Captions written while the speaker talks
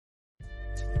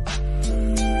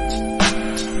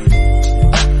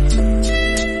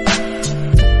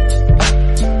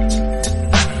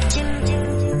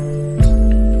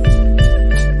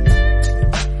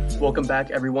Welcome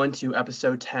back, everyone, to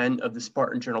episode 10 of the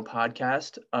Spartan Journal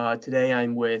podcast. Today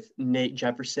I'm with Nate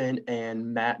Jefferson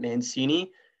and Matt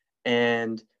Mancini,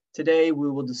 and today we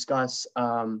will discuss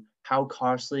how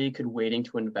costly could waiting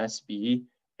to invest be,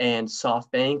 and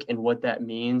SoftBank and what that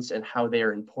means and how they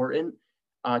are important.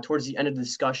 Towards the end of the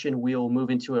discussion, we will move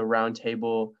into a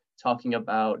roundtable talking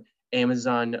about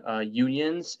Amazon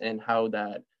unions and how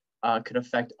that could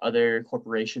affect other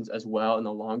corporations as well in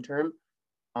the long term.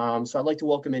 So I'd like to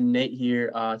welcome in Nate here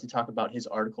to talk about his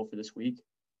article for this week.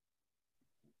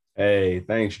 Hey,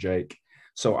 thanks, Jake.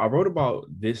 So I wrote about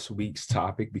this week's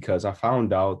topic because I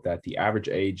found out that the average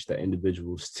age that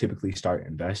individuals typically start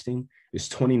investing is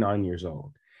 29 years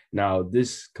old. Now,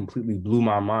 this completely blew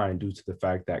my mind due to the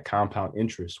fact that compound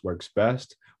interest works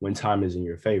best when time is in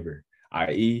your favor,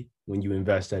 i.e., when you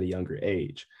invest at a younger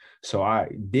age. So I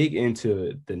dig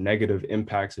into the negative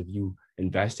impacts of you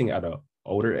investing at a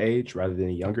older age rather than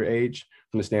a younger age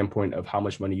from the standpoint of how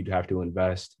much money you'd have to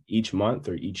invest each month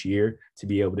or each year to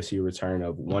be able to see a return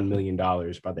of $1 million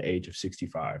by the age of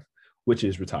 65, which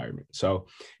is retirement. So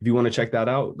if you want to check that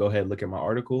out, go ahead, look at my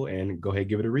article and go ahead,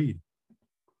 give it a read.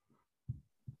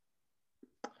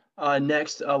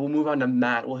 Next, we'll move on to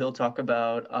Matt. He'll talk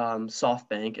about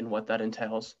SoftBank and what that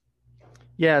entails.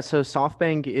 Yeah, so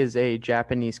SoftBank is a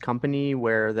Japanese company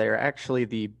where they're actually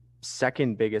the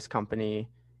second biggest company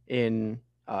in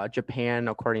Japan,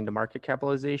 according to market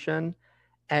capitalization.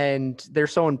 And they're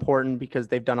so important because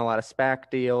they've done a lot of SPAC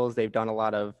deals. They've done a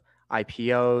lot of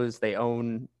IPOs. They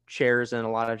own shares in a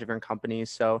lot of different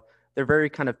companies. So they're very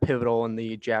kind of pivotal in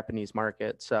the Japanese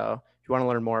market. So if you want to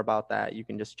learn more about that, you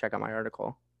can just check out my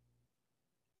article.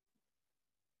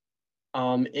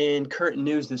 In current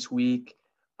news this week,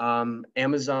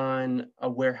 Amazon, a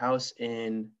warehouse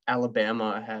in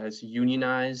Alabama, has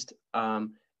unionized.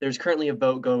 There's currently a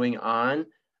vote going on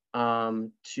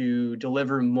to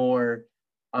deliver more,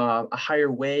 a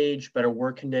higher wage, better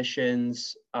work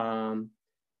conditions, and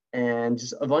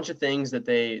just a bunch of things that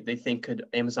they think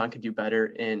Amazon could do better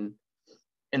in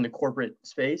the corporate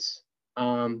space.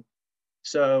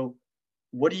 So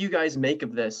what do you guys make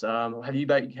of this? Have you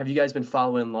guys been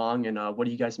following along, and what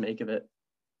do you guys make of it?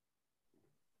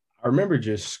 I remember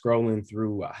just scrolling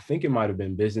through, I think it might have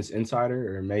been Business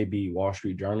Insider or maybe Wall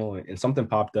Street Journal, and something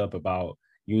popped up about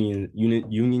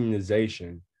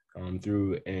unionization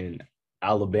through an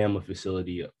Alabama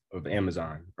facility of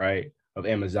Amazon, right? Of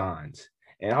Amazon's.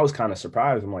 And I was kind of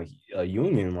surprised. I'm like, a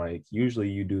union, like usually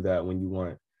you do that when you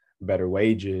want better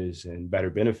wages and better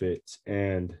benefits.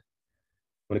 And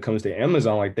when it comes to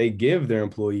Amazon, like they give their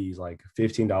employees like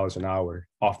 $15 an hour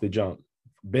off the jump,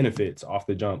 benefits off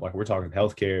the jump. Like we're talking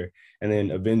healthcare and then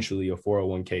eventually a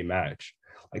 401k match.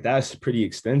 Like that's pretty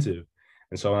extensive.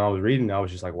 And so when I was reading, I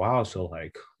was just like, wow. So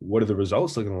like, what are the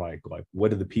results looking like? Like, what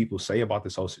do the people say about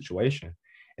this whole situation?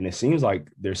 And it seems like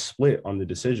they're split on the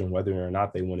decision whether or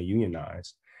not they want to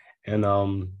unionize. And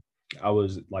I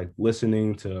was like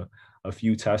listening to a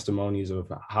few testimonies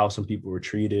of how some people were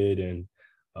treated and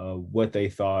what they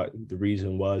thought the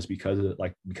reason was because of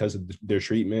their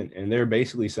treatment. And they're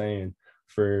basically saying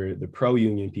for the pro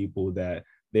union people that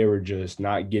they were just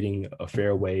not getting a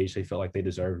fair wage. They felt like they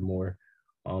deserved more.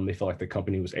 They felt like the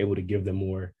company was able to give them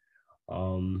more.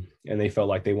 And they felt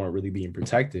like they weren't really being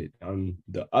protected. On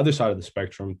the other side of the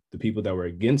spectrum, the people that were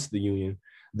against the union,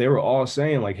 they were all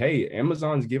saying like, hey,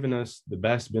 Amazon's giving us the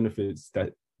best benefits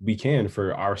that we can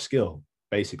for our skill,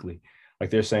 basically. Like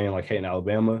they're saying like, hey, in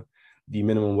Alabama, the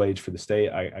minimum wage for the state,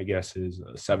 I guess, is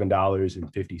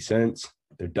 $7.50.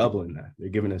 They're doubling that. They're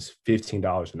giving us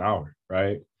 $15 an hour,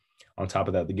 right? On top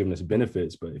of that, they're giving us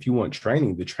benefits. But if you want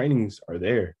training, the trainings are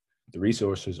there. The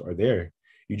resources are there.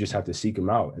 You just have to seek them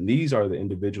out. And these are the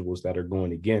individuals that are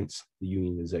going against the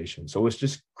unionization. So it's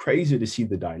just crazy to see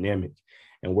the dynamic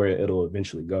and where it'll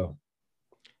eventually go.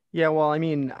 Yeah, well, I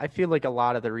mean, I feel like a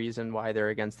lot of the reason why they're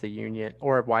against the union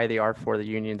or why they are for the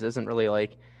unions isn't really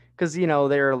like, because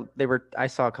I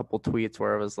saw a couple tweets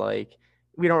where it was like,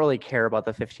 we don't really care about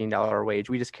the $15 wage.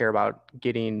 We just care about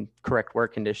getting correct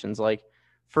work conditions. Like,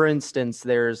 for instance,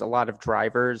 there's a lot of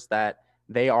drivers that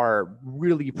they are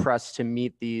really pressed to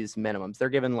meet these minimums. They're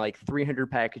given like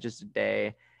 300 packages a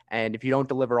day, and if you don't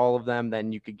deliver all of them,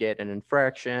 then you could get an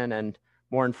infraction, and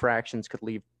more infractions could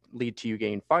lead to you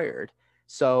getting fired.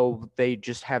 So they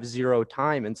just have zero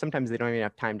time, and sometimes they don't even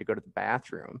have time to go to the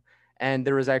bathroom. And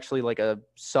there was actually like a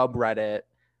subreddit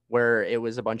where it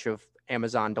was a bunch of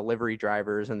Amazon delivery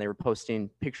drivers, and they were posting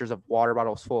pictures of water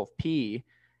bottles full of pee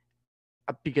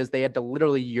because they had to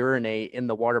literally urinate in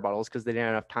the water bottles because they didn't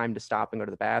have enough time to stop and go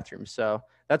to the bathroom. So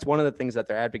that's one of the things that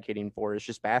they're advocating for is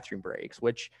just bathroom breaks,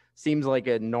 which seems like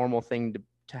a normal thing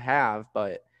to have.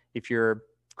 But if you're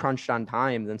crunched on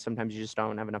time, then sometimes you just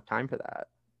don't have enough time for that.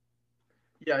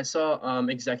 Yeah, I saw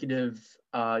executive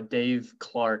Dave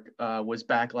Clark was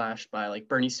backlashed by like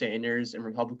Bernie Sanders and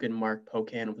Republican Mark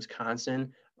Pocan of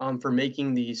Wisconsin for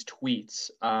making these tweets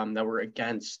that were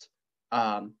against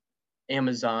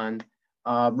Amazon.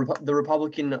 The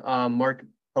Republican Mark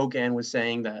Pocan was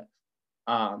saying that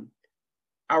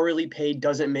hourly pay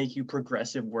doesn't make you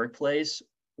progressive workplace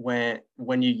when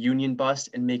you union bust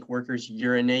and make workers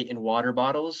urinate in water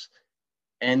bottles.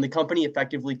 And the company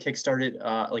effectively kickstarted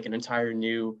like an entire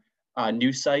new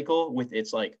news cycle with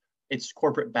its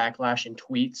corporate backlash and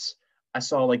tweets. I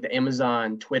saw like the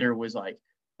Amazon Twitter was like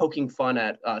poking fun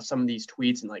at some of these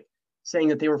tweets and like saying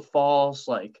that they were false,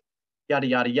 like yada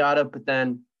yada yada. But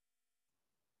then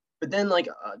like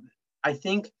I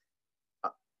think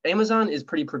Amazon is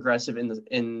pretty progressive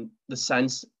in the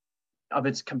sense of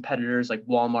its competitors like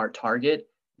Walmart, Target.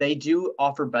 They do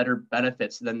offer better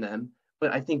benefits than them,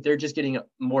 but I think they're just getting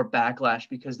more backlash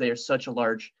because they are such a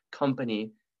large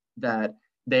company that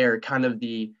they're kind of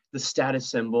the status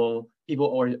symbol.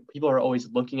 People are always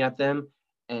looking at them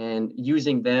and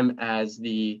using them as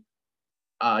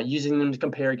using them to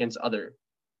compare against other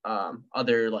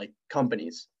like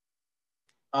companies.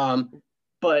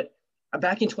 But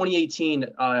back in 2018,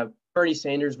 Bernie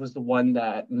Sanders was the one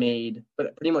that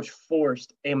pretty much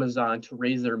forced Amazon to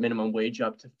raise their minimum wage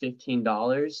up to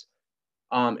 $15.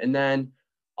 And then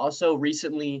also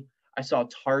recently, I saw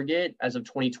Target, as of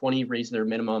 2020, raise their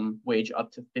minimum wage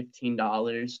up to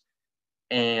 $15.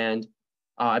 And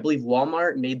I believe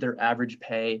Walmart made their average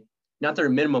pay, not their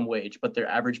minimum wage, but their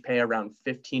average pay around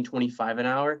 $15.25 an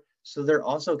hour. So they're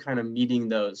also kind of meeting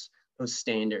those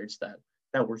standards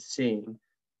that we're seeing.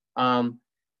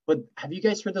 But have you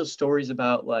guys heard those stories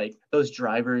about like those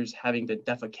drivers having to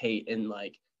defecate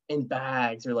in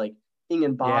bags or like being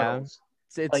in bottles?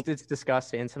 Yeah, it's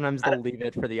disgusting. Sometimes they'll leave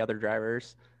it for the other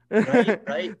drivers. Right.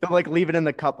 They'll like leave it in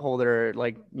the cup holder,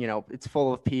 like, it's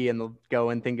full of pee, and they'll go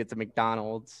and think it's a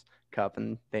McDonald's cup,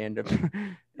 and they end up.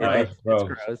 It's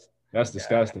gross. That's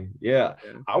disgusting. Yeah.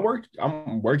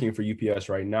 I'm working for UPS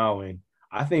right now, and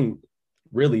I think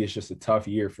really it's just a tough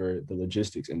year for the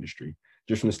logistics industry,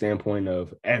 just from the standpoint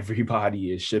of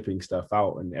everybody is shipping stuff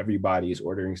out and everybody is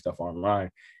ordering stuff online.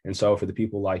 And so for the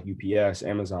people like UPS,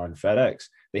 Amazon, FedEx,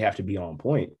 they have to be on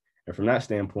point. And from that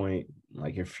standpoint,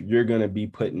 like if you're going to be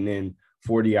putting in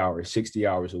 40 hours, 60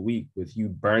 hours a week with you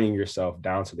burning yourself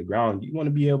down to the ground, you want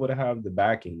to be able to have the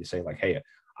backing to say like, hey,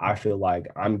 I feel like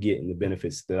I'm getting the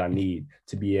benefits that I need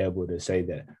to be able to say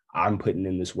that I'm putting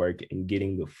in this work and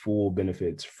getting the full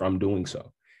benefits from doing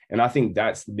so. And I think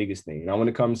that's the biggest thing. Now, when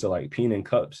it comes to like peeing in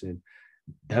cups and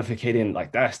defecating,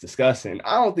 like that's disgusting.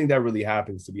 I don't think that really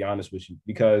happens, to be honest with you,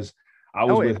 because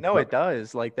it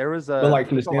does. Like there was but like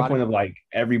from the standpoint of like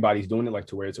everybody's doing it, like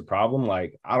to where it's a problem.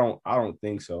 Like I don't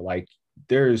think so. Like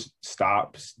there's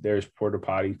stops, there's porta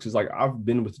potties, because like I've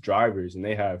been with drivers and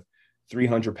they have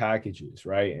 300 packages,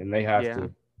 right? And they have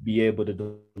to be able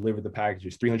to deliver the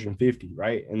packages, 350,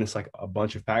 right? And it's like a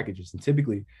bunch of packages. And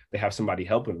typically they have somebody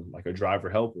helping them, like a driver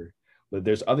helper. But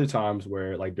there's other times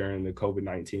where like during the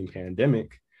COVID-19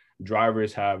 pandemic,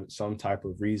 drivers have some type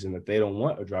of reason that they don't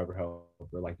want a driver helper.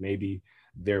 Like maybe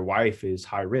their wife is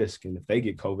high risk, and if they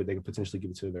get COVID, they could potentially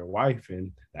give it to their wife,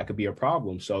 and that could be a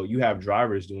problem. So you have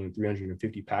drivers doing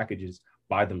 350 packages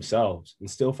by themselves and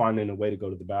still finding a way to go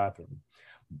to the bathroom.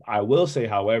 I will say,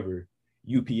 however,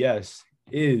 UPS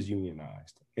is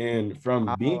unionized, and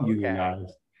from being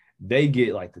unionized, they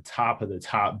get like the top of the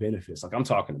top benefits. Like I'm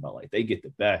talking about, like they get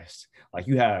the best. Like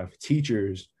you have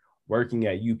teachers working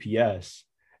at UPS,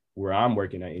 where I'm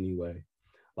working at anyway.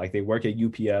 Like they work at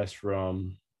UPS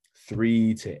from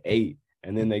 3 to 8,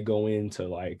 and then they go into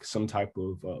like some type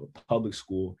of public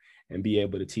school and be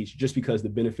able to teach, just because the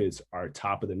benefits are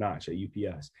top of the notch at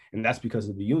UPS, and that's because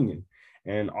of the union.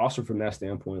 And also from that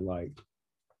standpoint, like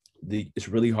it's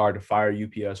really hard to fire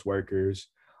UPS workers.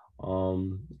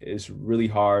 It's really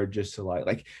hard just to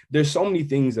like there's so many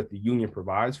things that the union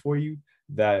provides for you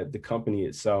that the company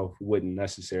itself wouldn't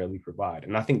necessarily provide.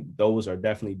 And I think those are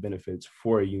definitely benefits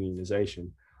for a unionization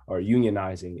or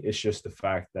unionizing. It's just the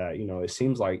fact that, it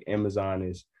seems like Amazon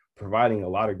is providing a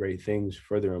lot of great things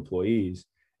for their employees.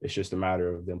 It's just a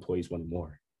matter of the employees wanting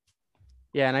more.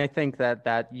 Yeah, and I think that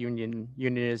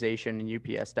unionization in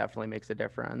UPS definitely makes a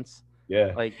difference.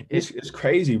 Yeah, like it's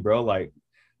crazy, bro. Like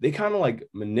they kind of like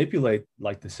manipulate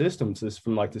like the system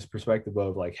from like this perspective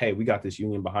of like, hey, we got this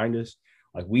union behind us.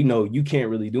 Like we know you can't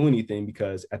really do anything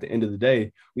because at the end of the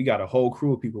day, we got a whole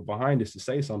crew of people behind us to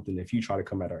say something if you try to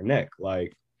come at our neck.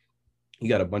 Like you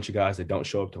got a bunch of guys that don't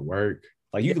show up to work.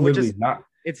 Like you can literally not.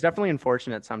 It's definitely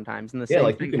unfortunate sometimes. And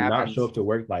like you can not show up to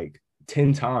work like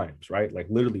 10 times, right? Like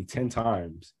literally 10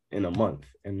 times in a month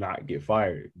and not get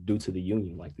fired due to the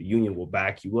union. Like the union will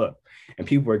back you up. And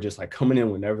people are just like coming in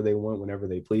whenever they want, whenever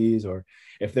they please. Or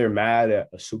if they're mad at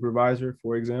a supervisor,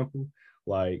 for example,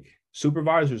 like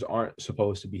supervisors aren't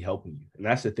supposed to be helping you. And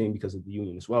that's the thing because of the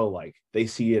union as well. Like they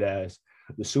see it as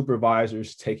the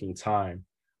supervisors taking time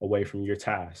away from your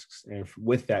tasks. And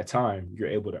with that time, you're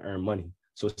able to earn money.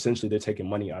 So essentially they're taking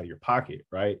money out of your pocket,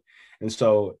 right? And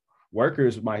so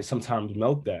workers might sometimes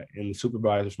milk that, and the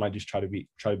supervisors might just try to be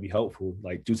helpful,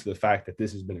 like due to the fact that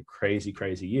this has been a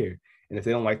crazy year. And if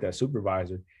they don't like that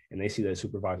supervisor and they see that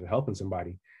supervisor helping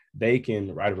somebody, they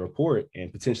can write a report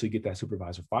and potentially get that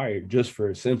supervisor fired just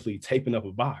for simply taping up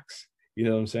a box. You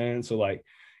know what I'm saying? So like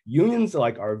unions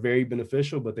like are very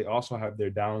beneficial, but they also have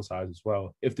their downsides as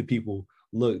well if the people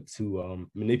look to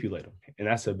manipulate them. And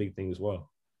that's a big thing as well.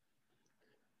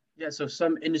 Yeah, so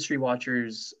some industry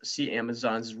watchers see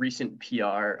Amazon's recent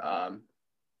PR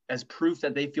as proof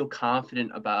that they feel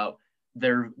confident about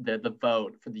the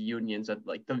vote for the unions, that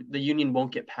like the union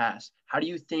won't get passed. How do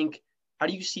you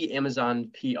see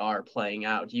Amazon PR playing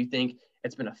out? Do you think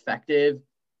it's been effective,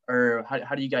 or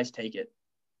how do you guys take it?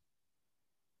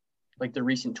 Like the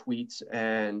recent tweets,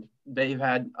 and they've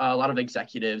had a lot of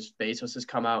executives. Bezos has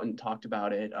come out and talked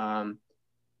about it.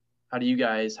 How do you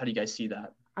guys see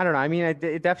that? I don't know. I mean,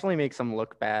 it definitely makes them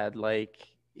look bad. Like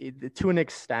to an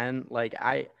extent, like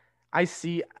I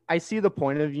see the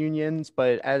point of unions,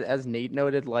 but as Nate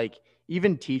noted, like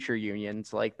even teacher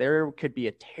unions, like there could be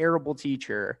a terrible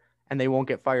teacher and they won't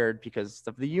get fired because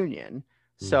of the union.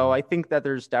 So I think that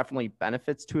there's definitely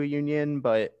benefits to a union,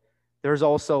 but there's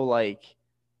also like,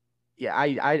 yeah,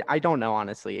 I don't know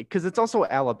honestly, because it's also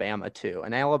Alabama too,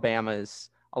 and Alabama is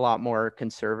a lot more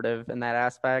conservative in that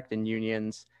aspect, and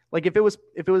unions. Like if it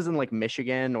was in like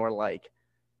Michigan or like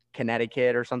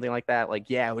Connecticut or something like that, like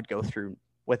yeah, it would go through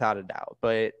without a doubt.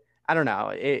 But I don't know.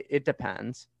 It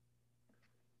depends.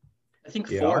 I think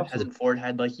Yeah, hasn't Ford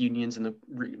had like unions in the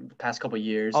past couple of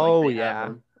years? Like Oh they have yeah.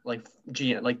 them. Like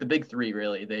GM, like the big three,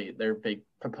 really. They're big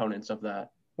proponents of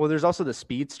that. Well, there's also the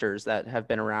speedsters that have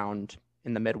been around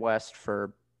in the Midwest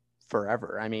for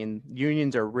forever. I mean,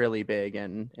 unions are really big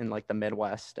in like the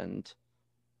Midwest and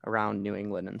around New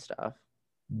England and stuff.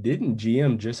 didn't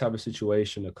GM just have a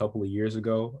situation a couple of years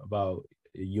ago about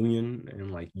a union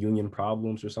and like union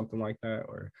problems or something like that?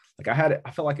 Or like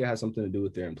I felt like it had something to do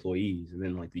with their employees, and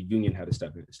then like the union had to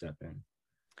step in.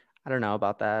 I don't know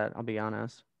about that. I'll be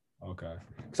honest. Okay.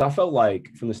 Because I felt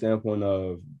like from the standpoint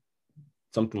of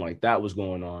something like that was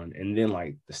going on, and then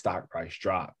like the stock price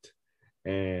dropped.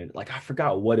 And like I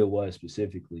forgot what it was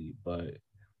specifically, but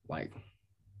like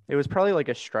It was probably like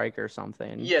a strike or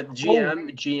something. Yeah,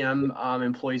 GM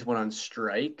employees went on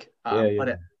strike, yeah,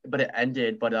 yeah, but it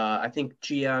ended. But I think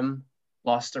GM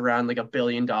lost around like $1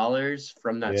 billion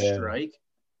from that yeah, strike,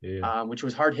 yeah. which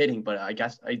was hard hitting. But I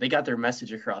guess they got their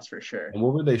message across for sure. And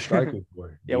what were they striking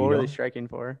for? Yeah, Do what you were know? they striking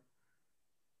for?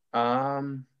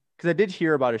 Um, Because I did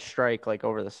hear about a strike like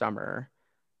over the summer.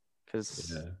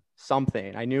 Because Yeah.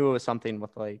 something, I knew it was something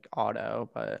with like auto,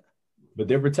 but But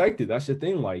they're protected. That's the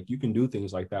thing. Like you can do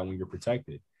things like that when you're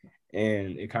protected.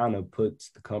 And it kind of puts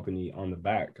the company on the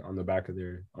back of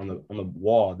their on the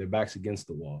wall. Their back's against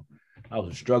the wall. I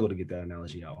was a struggle to get that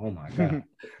analogy out. Oh my God.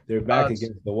 They're back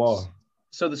against the wall.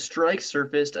 So the strike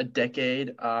surfaced a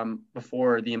decade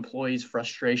before the employees'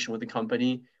 frustration with the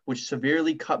company, which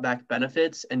severely cut back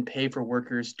benefits and pay for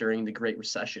workers during the Great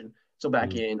Recession. So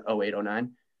back in 08,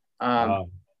 09. Wow.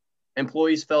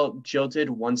 Employees felt jilted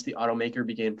once the automaker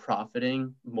began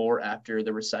profiting more after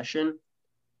the recession.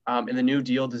 And the New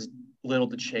Deal does little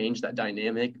to change that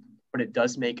dynamic, but it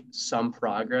does make some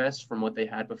progress from what they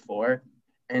had before.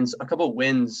 And a couple of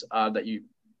wins that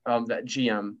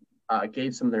GM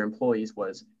gave some of their employees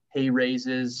was pay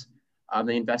raises.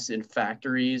 They invested in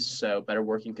factories, so better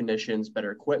working conditions,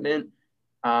 better equipment.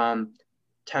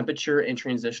 Temperature and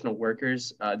transitional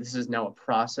workers. This is now a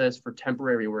process for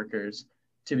temporary workers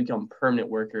to become permanent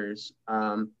workers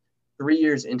 3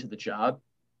 years into the job.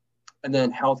 And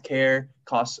then healthcare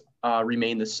costs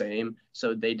remain the same,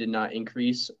 so they did not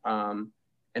increase, and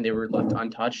they were left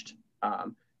untouched.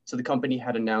 So the company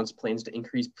had announced plans to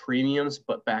increase premiums,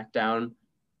 but back down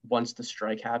once the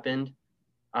strike happened.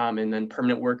 And then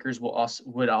permanent workers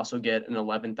would also get an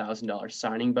 $11,000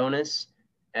 signing bonus,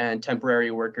 and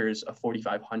temporary workers a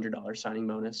 $4,500 signing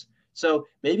bonus. So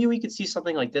maybe we could see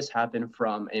something like this happen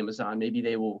from Amazon. Maybe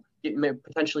they will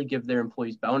potentially give their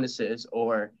employees bonuses,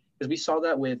 or because we saw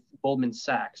that with Goldman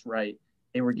Sachs, right?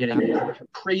 They were getting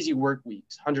crazy work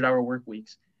weeks, 100-hour work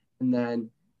weeks, and then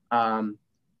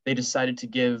they decided to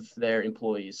give their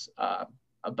employees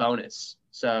a bonus.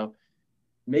 So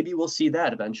maybe we'll see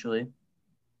that eventually.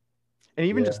 And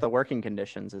even Yeah. just the working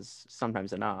conditions is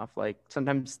sometimes enough. Like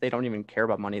sometimes they don't even care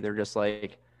about money. They're just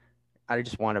like, I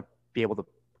just want to be able to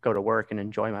go to work and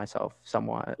enjoy myself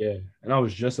somewhat. Yeah. And I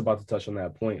was just about to touch on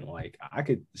that point. Like, I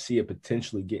could see it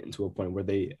potentially getting to a point where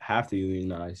they have to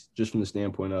unionize, just from the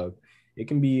standpoint of it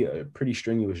can be a pretty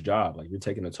strenuous job. Like, you're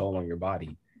taking a toll on your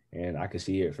body. And I could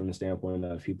see it from the standpoint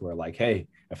of people are like, hey,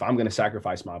 if I'm going to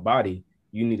sacrifice my body,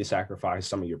 you need to sacrifice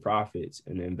some of your profits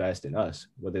and invest in us,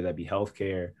 whether that be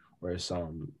healthcare or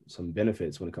some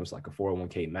benefits when it comes to like a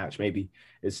 401k match. Maybe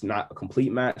it's not a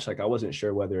complete match. Like, I wasn't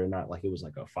sure whether or not like it was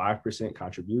like a 5%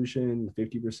 contribution,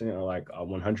 50%, or like a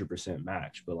 100%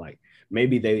 match. But like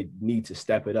maybe they need to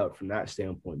step it up from that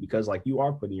standpoint, because like you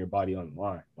are putting your body on the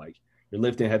line. Like, you're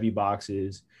lifting heavy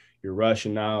boxes, you're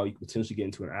rushing out, you could potentially get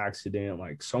into an accident.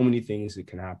 Like, so many things that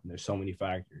can happen. There's so many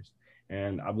factors.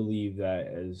 And I believe that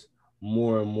as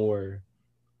more and more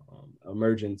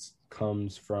emergence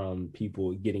comes from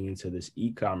people getting into this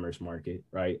e-commerce market,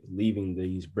 right? Leaving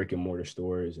these brick and mortar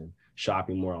stores and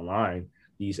shopping more online,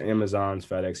 these Amazons,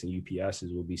 FedEx, and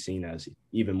UPSs will be seen as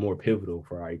even more pivotal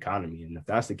for our economy. And if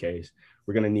that's the case,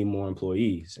 we're going to need more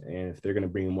employees. And if they're going to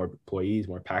bring in more employees,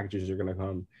 more packages are going to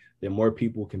come, then more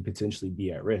people can potentially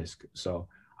be at risk. So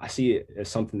I see it as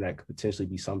something that could potentially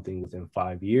be something within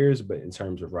 5 years. But in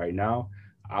terms of right now,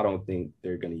 I don't think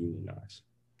they're going to unionize.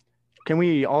 Can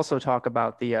we also talk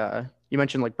about the you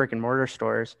mentioned like brick and mortar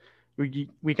stores?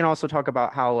 We can also talk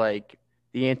about how like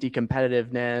the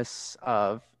anti-competitiveness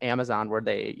of Amazon, where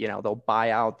they, you know, they'll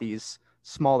buy out these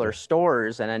smaller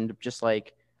stores and end up just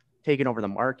like taking over the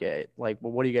market. Like,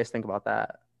 well, what do you guys think about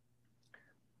that?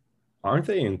 Aren't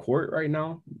they in court right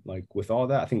now? Like, with all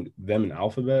that, I think them and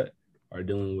Alphabet are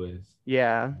dealing with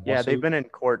Yeah, they've lawsuit. been in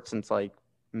court since like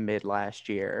mid last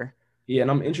year. Yeah,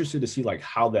 and I'm interested to see like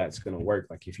how that's gonna work.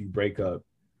 Like, if you break up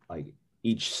like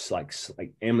each like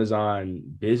Amazon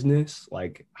business,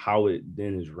 like how it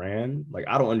then is ran. Like,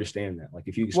 I don't understand that. Like,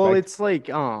 if you Well, expect, it's like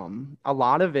a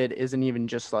lot of it isn't even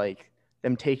just like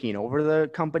them taking over the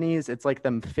companies. It's like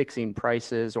them fixing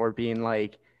prices or being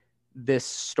like, this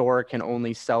store can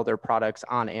only sell their products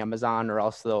on Amazon or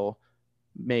else they'll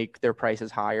make their prices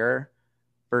higher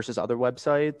versus other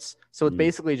websites. So it's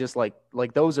basically just like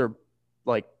those are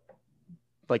like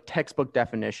textbook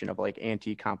definition of like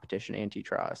anti-competition,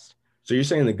 antitrust. so you're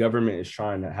saying the government is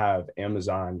trying to have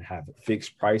Amazon have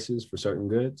fixed prices for certain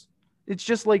goods? It's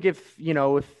just like if, you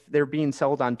know, if they're being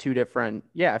sold on two different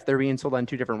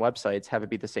websites, have it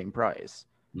be the same price.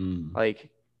 Like,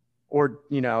 or,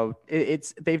 you know,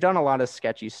 it's they've done a lot of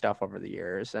sketchy stuff over the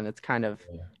years, and it's kind of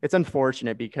it's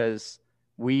unfortunate because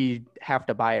we have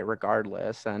to buy it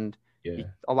regardless. And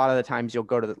a lot of the times you'll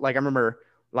go to like I remember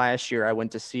last year I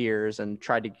went to Sears and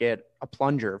tried to get a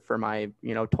plunger for my,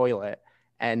 you know, toilet,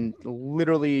 and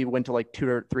literally went to like 2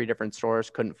 or 3 different stores,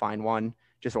 couldn't find one,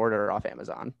 just ordered it off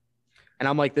Amazon. And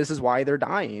I'm like, this is why they're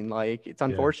dying. Like, it's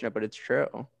unfortunate, but it's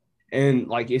true. And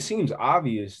like, it seems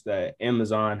obvious that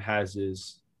Amazon has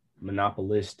this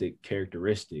monopolistic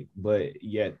characteristic, but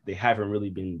yet they haven't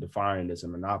really been defined as a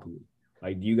monopoly.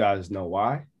 Like, do you guys know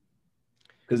why?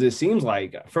 Because it seems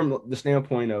like from the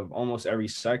standpoint of almost every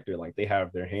sector, like they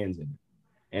have their hands in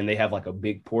it, and they have like a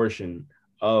big portion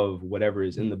of whatever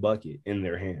is in the bucket in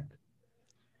their hand.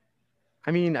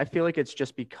 I mean, I feel like it's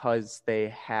just because they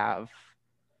have.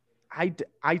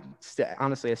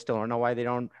 Honestly, I still don't know why they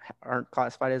aren't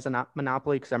classified as a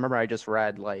monopoly, because I remember I just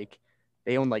read like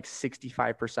they own like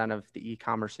 65% of the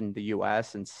e-commerce in the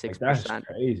US and 6%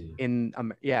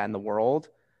 in the world.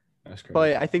 That's crazy.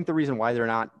 But I think the reason why they're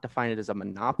not defined as a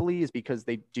monopoly is because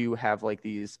they do have like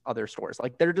these other stores.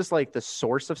 Like, they're just like the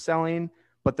source of selling,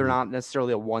 but they're not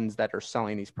necessarily the ones that are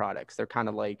selling these products. They're kind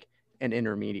of like an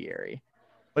intermediary,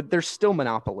 but they're still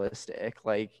monopolistic.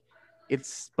 Like,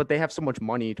 but they have so much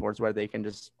money towards where they can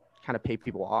just kind of pay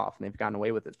people off, and they've gotten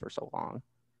away with it for so long,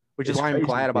 which is why I'm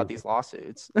glad about these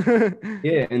lawsuits.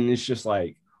 Yeah. And it's just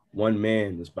like one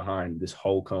man is behind this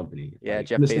whole company. Yeah. Like,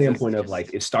 Jeff from the Bezos standpoint of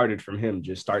like, it started from him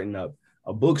just starting up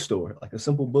a bookstore, like a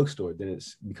simple bookstore, then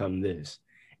it's become this.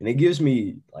 And it gives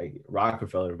me like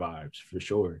Rockefeller vibes for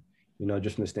sure, you know,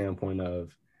 just from the standpoint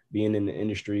of being in the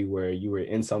industry where you were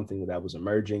in something that was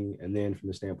emerging, and then from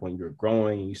the standpoint you were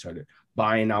growing and you started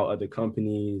buying out other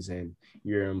companies, and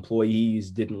your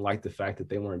employees didn't like the fact that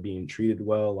they weren't being treated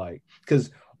well. Like,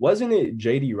 because wasn't it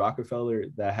JD Rockefeller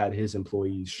that had his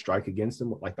employees strike against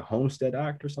him, like the Homestead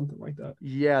Act or something like that?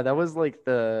 Yeah, that was like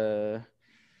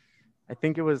I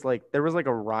think it was like there was like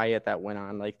a riot that went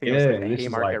on. Like I think it was Yeah, like the and this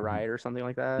is like Haymarket riot or something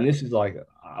like And that. this is like,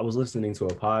 I was listening to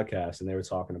a podcast and they were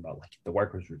talking about like the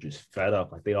workers were just fed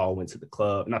up. Like they all went to the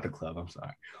club, not the club, I'm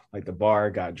sorry. Like the bar,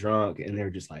 got drunk, and they were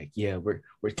just like, yeah, we're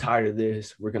tired of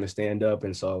this. We're gonna stand up.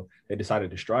 And so they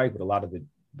decided to strike, but a lot of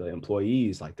the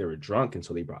employees, like they were drunk, and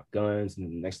so they brought guns.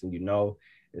 And the next thing you know,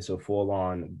 it's a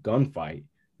full-on gunfight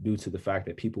due to the fact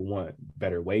that people want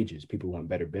better wages, people want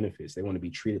better benefits, they want to be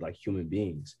treated like human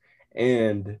beings.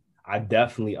 And I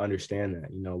definitely understand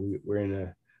that. You know, we're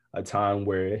in a time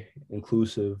where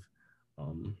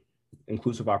um,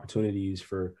 inclusive opportunities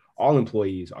for all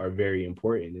employees are very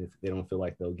important. If they don't feel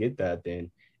like they'll get that,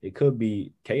 then it could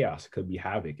be chaos, it could be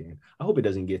havoc. And I hope it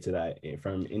doesn't get to that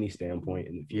from any standpoint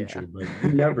in the future. Yeah. But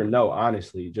you never know,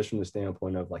 honestly, just from the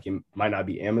standpoint of like, it might not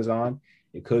be Amazon,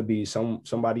 it could be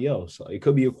somebody else. It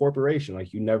could be a corporation.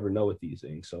 Like, you never know with these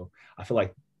things. So I feel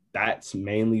like that's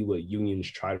mainly what unions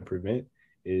try to prevent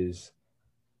is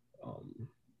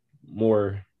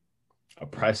more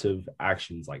oppressive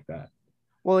actions like that.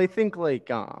 Well, I think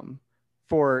like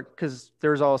because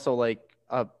there's also like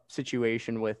a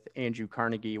situation with Andrew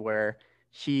Carnegie where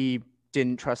he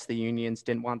didn't trust the unions,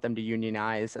 didn't want them to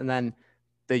unionize, and then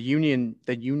the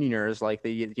unioners, like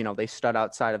they stood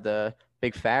outside of the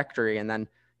big factory, and then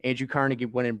Andrew Carnegie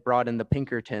went and brought in the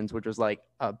Pinkertons, which was like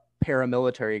a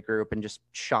paramilitary group, and just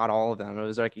shot all of them. It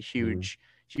was like a huge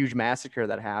massacre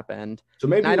that happened. So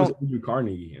maybe And it was Andrew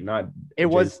Carnegie and not it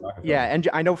was, Rockefeller. yeah, and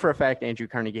I know for a fact Andrew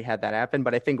Carnegie had that happen,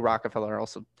 but I think Rockefeller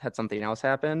also had something else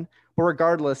happen. But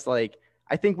regardless, like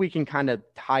I think we can kind of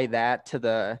tie that to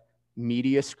the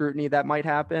media scrutiny that might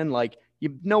happen. Like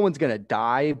no one's gonna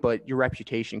die, but your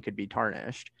reputation could be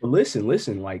tarnished. But listen,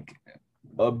 like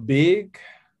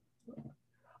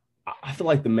I feel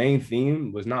like the main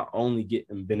theme was not only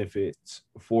getting benefits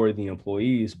for the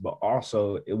employees, but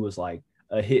also it was like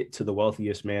a hit to the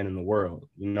wealthiest man in the world,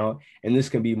 you know? And this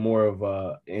can be more of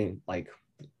like,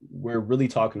 we're really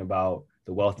talking about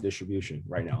the wealth distribution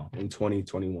right now in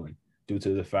 2021, due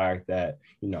to the fact that,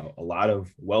 you know, a lot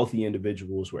of wealthy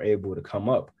individuals were able to come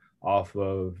up off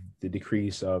of the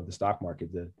decrease of the stock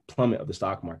market, the plummet of the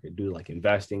stock market, due to like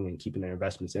investing and keeping their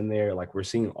investments in there. Like we're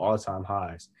seeing all-time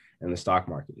highs in the stock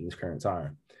market in this current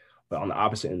time. But on the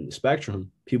opposite end of the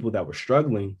spectrum, people that were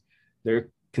struggling, they're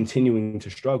continuing to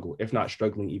struggle, if not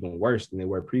struggling even worse than they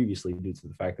were previously, due to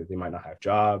the fact that they might not have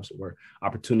jobs or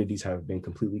opportunities have been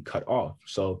completely cut off.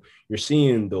 So you're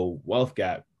seeing the wealth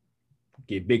gap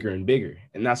get bigger and bigger,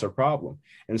 and that's a problem.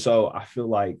 And so I feel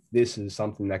like this is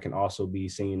something that can also be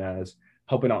seen as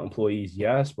helping out employees,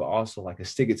 yes, but also like a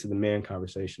stick it to the man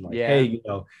conversation. Like, hey, you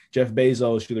know, Jeff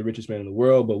Bezos, you're the richest man in the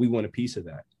world, but we want a piece of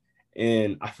that.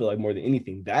 And I feel like more than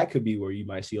anything, that could be where you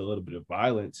might see a little bit of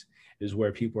violence, is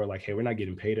where people are like, hey, we're not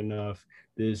getting paid enough.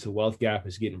 This wealth gap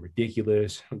is getting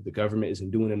ridiculous. The government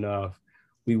isn't doing enough.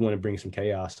 We want to bring some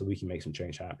chaos so we can make some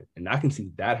change happen. And I can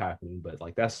see that happening, but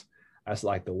like that's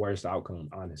like the worst outcome,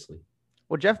 honestly.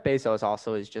 Well, Jeff Bezos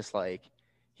also is just like,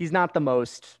 he's not the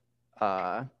most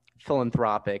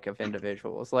philanthropic of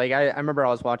individuals. Like I remember I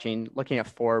was looking at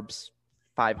Forbes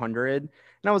 500,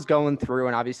 and I was going through,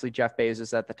 and obviously Jeff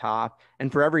Bezos at the top,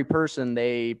 and for every person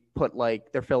they put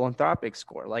like their philanthropic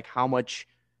score, like how much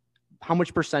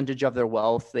percentage of their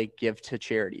wealth they give to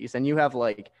charities. And you have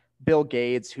like Bill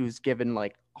Gates, who's given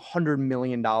like $100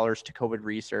 million to COVID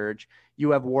research.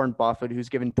 You have Warren Buffett, who's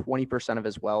given 20% of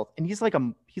his wealth, and he's like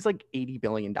 $80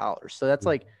 billion. So that's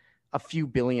like a few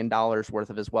 $1 billion worth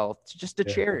of his wealth just to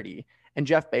charity. And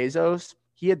Jeff Bezos,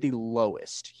 he had the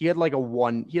lowest. He had like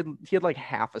he had like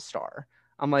half a star.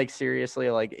 I'm like, seriously,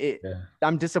 like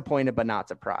I'm disappointed but not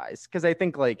surprised, because I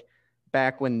think like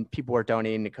back when people were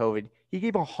donating to COVID, he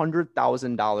gave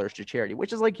 $100,000 to charity,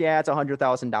 which is like, yeah, it's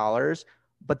 $100,000,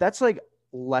 but that's like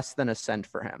less than a cent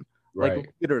for him,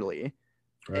 like literally.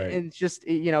 Right. And it's just,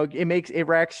 you know, it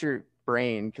racks your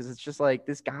brain, because it's just like,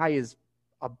 this guy is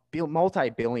a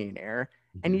multi-billionaire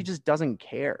and he just doesn't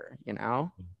care, you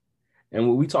know? And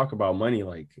when we talk about money,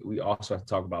 like we also have to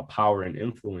talk about power and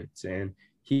influence. And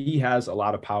he has a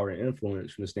lot of power and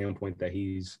influence from the standpoint that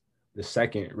he's the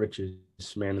second richest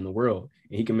man in the world,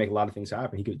 and he can make a lot of things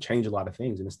happen. He could change a lot of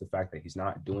things. And it's the fact that he's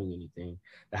not doing anything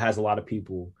that has a lot of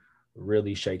people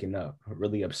really shaken up,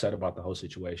 really upset about the whole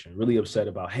situation, really upset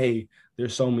about, hey,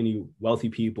 there's so many wealthy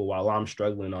people while I'm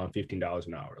struggling on $15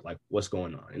 an hour. Like, what's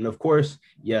going on? And of course,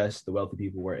 yes, the wealthy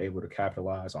people were able to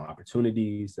capitalize on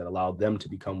opportunities that allowed them to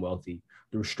become wealthy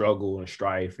through struggle and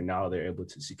strife. And now they're able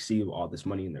to succeed with all this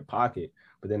money in their pocket.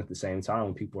 But then at the same time,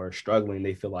 when people are struggling,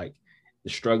 they feel like the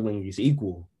struggling is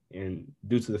equal. And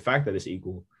due to the fact that it's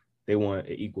equal, they want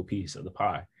an equal piece of the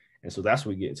pie. And so that's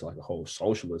where we get into like a whole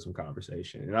socialism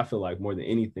conversation. And I feel like more than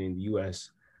anything, the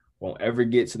US won't ever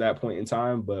get to that point in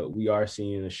time, but we are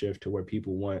seeing a shift to where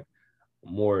people want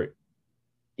more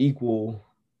equal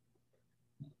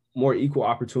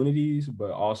opportunities,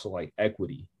 but also like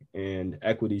equity. And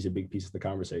equity is a big piece of the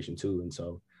conversation too. And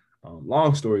so,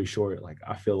 long story short, like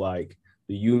I feel like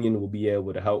the union will be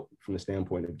able to help from the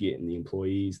standpoint of getting the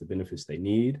employees the benefits they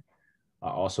need. I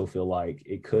also feel like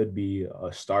it could be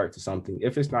a start to something,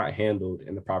 if it's not handled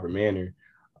in the proper manner,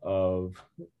 of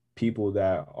people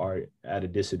that are at a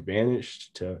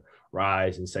disadvantage to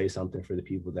rise and say something for the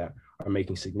people that are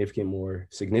making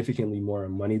significantly more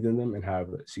money than them and have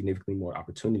significantly more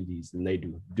opportunities than they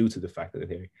do, due to the fact that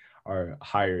they are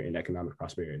higher in economic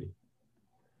prosperity.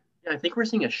 Yeah, I think we're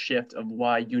seeing a shift of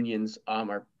why unions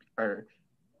are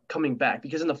coming back,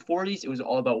 because in the 40s it was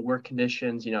all about work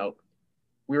conditions. You know,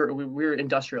 we were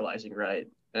industrializing, right?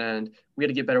 And we had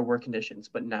to get better work conditions.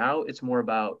 But now it's more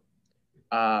about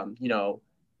you know,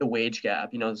 the wage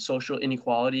gap, you know, the social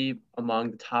inequality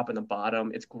among the top and the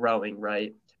bottom. It's growing,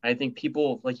 right? And I think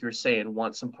people, like you were saying,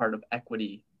 want some part of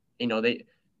equity. You know, they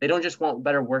don't just want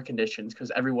better work conditions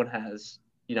because everyone has,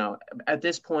 you know, at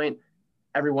this point,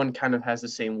 everyone kind of has the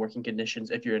same working conditions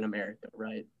if you're in America,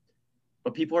 right?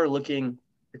 But people are looking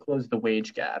to close the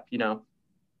wage gap. You know,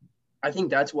 I think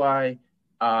that's why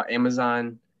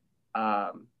Amazon,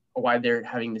 why they're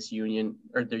having this union,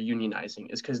 or they're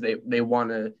unionizing, is because they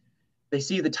want to. They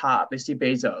see the top, they see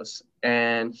Bezos,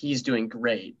 and he's doing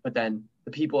great. But then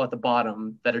the people at the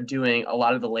bottom that are doing a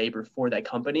lot of the labor for that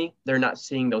company, they're not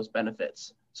seeing those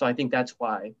benefits. So I think that's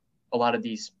why a lot of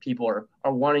these people are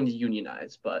wanting to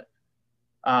unionize. But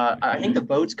I think the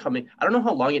vote's coming. I don't know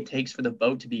how long it takes for the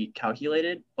vote to be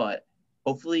calculated, but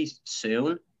hopefully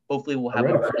soon. Hopefully we'll have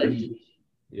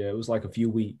Yeah, it was like a few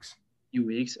weeks. Few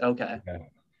weeks. Okay. Okay.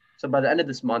 So by the end of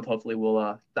this month, hopefully we'll.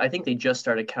 I think they just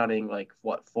started counting like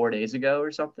what, 4 days ago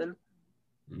or something.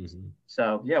 Mm-hmm.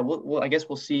 So yeah, I guess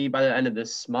we'll see by the end of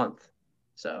this month.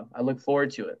 So I look forward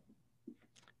to it.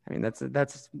 I mean, that's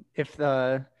if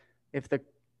the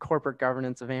corporate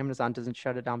governance of Amazon doesn't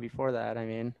shut it down before that. I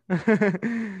mean,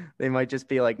 they might just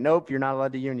be like, nope, you're not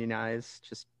allowed to unionize.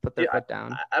 Just put their foot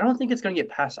down. I don't think it's going to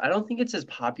get passed. I don't think it's as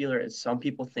popular as some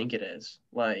people think it is.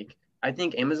 Like, I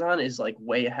think Amazon is like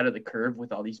way ahead of the curve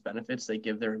with all these benefits they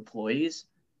give their employees.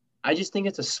 I just think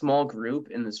it's a small group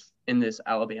in this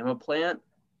Alabama plant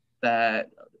that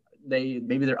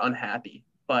maybe they're unhappy.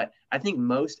 But I think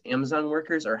most Amazon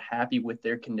workers are happy with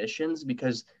their conditions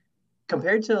because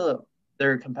compared to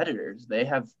their competitors, they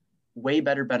have way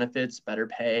better benefits, better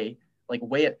pay, like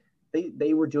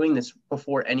they were doing this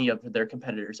before any of their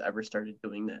competitors ever started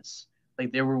doing this.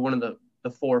 Like they were one of the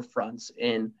forefronts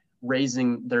in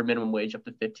raising their minimum wage up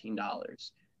to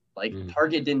 $15. Like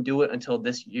Target didn't do it until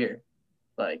this year.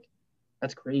 Like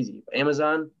that's crazy.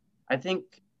 Amazon, I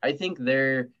think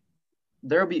they'll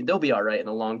be all right in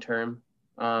the long term.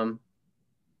 Oh,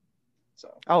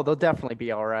 they'll definitely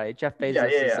be all right. Jeff Bezos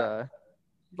is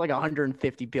like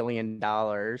 $150 billion.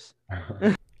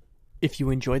 If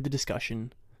you enjoyed the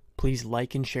discussion, please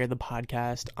like and share the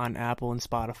podcast on Apple and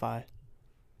Spotify.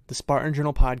 The Spartan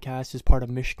Journal podcast is part of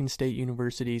Michigan State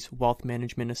University's Wealth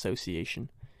Management Association,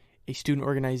 a student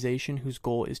organization whose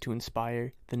goal is to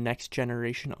inspire the next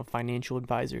generation of financial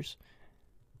advisors.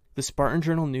 The Spartan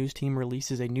Journal news team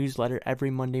releases a newsletter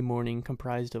every Monday morning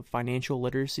comprised of financial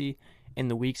literacy and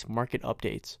the week's market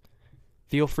updates.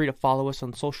 Feel free to follow us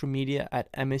on social media at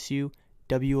MSU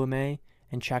WMA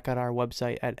and check out our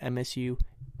website at msuwma.com.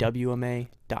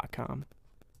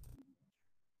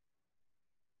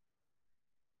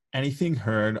 Anything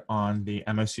heard on the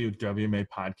MSU WMA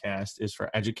podcast is for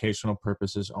educational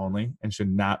purposes only and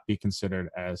should not be considered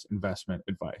as investment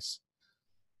advice.